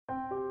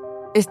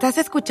Estás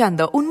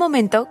escuchando Un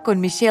Momento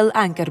con Michelle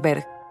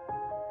Ankerberg.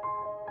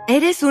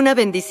 ¿Eres una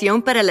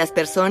bendición para las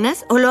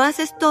personas o lo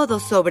haces todo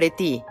sobre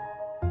ti?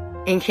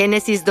 En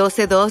Génesis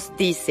 12:2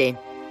 dice: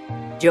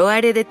 Yo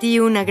haré de ti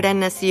una gran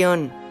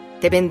nación,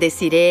 te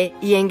bendeciré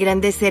y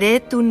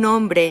engrandeceré tu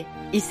nombre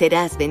y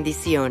serás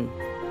bendición.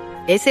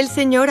 Es el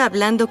Señor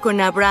hablando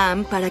con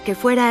Abraham para que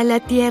fuera a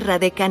la tierra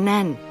de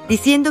Canaán,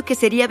 diciendo que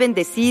sería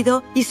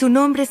bendecido y su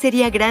nombre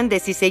sería grande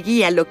si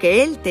seguía lo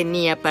que Él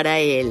tenía para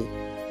él.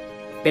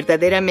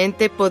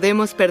 Verdaderamente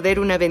podemos perder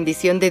una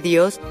bendición de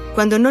Dios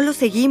cuando no lo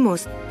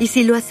seguimos, y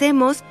si lo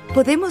hacemos,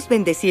 podemos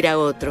bendecir a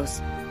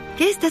otros.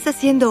 ¿Qué estás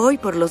haciendo hoy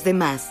por los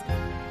demás?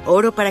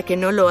 Oro para que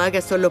no lo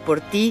hagas solo por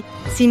ti,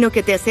 sino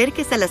que te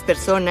acerques a las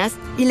personas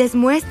y les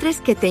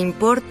muestres que te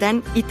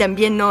importan y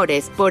también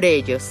ores por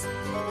ellos.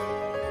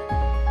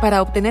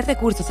 Para obtener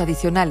recursos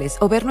adicionales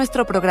o ver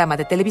nuestro programa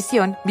de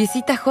televisión,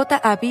 visita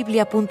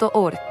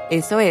jabiblia.org.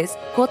 Eso es,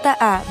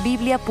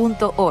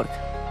 jabiblia.org.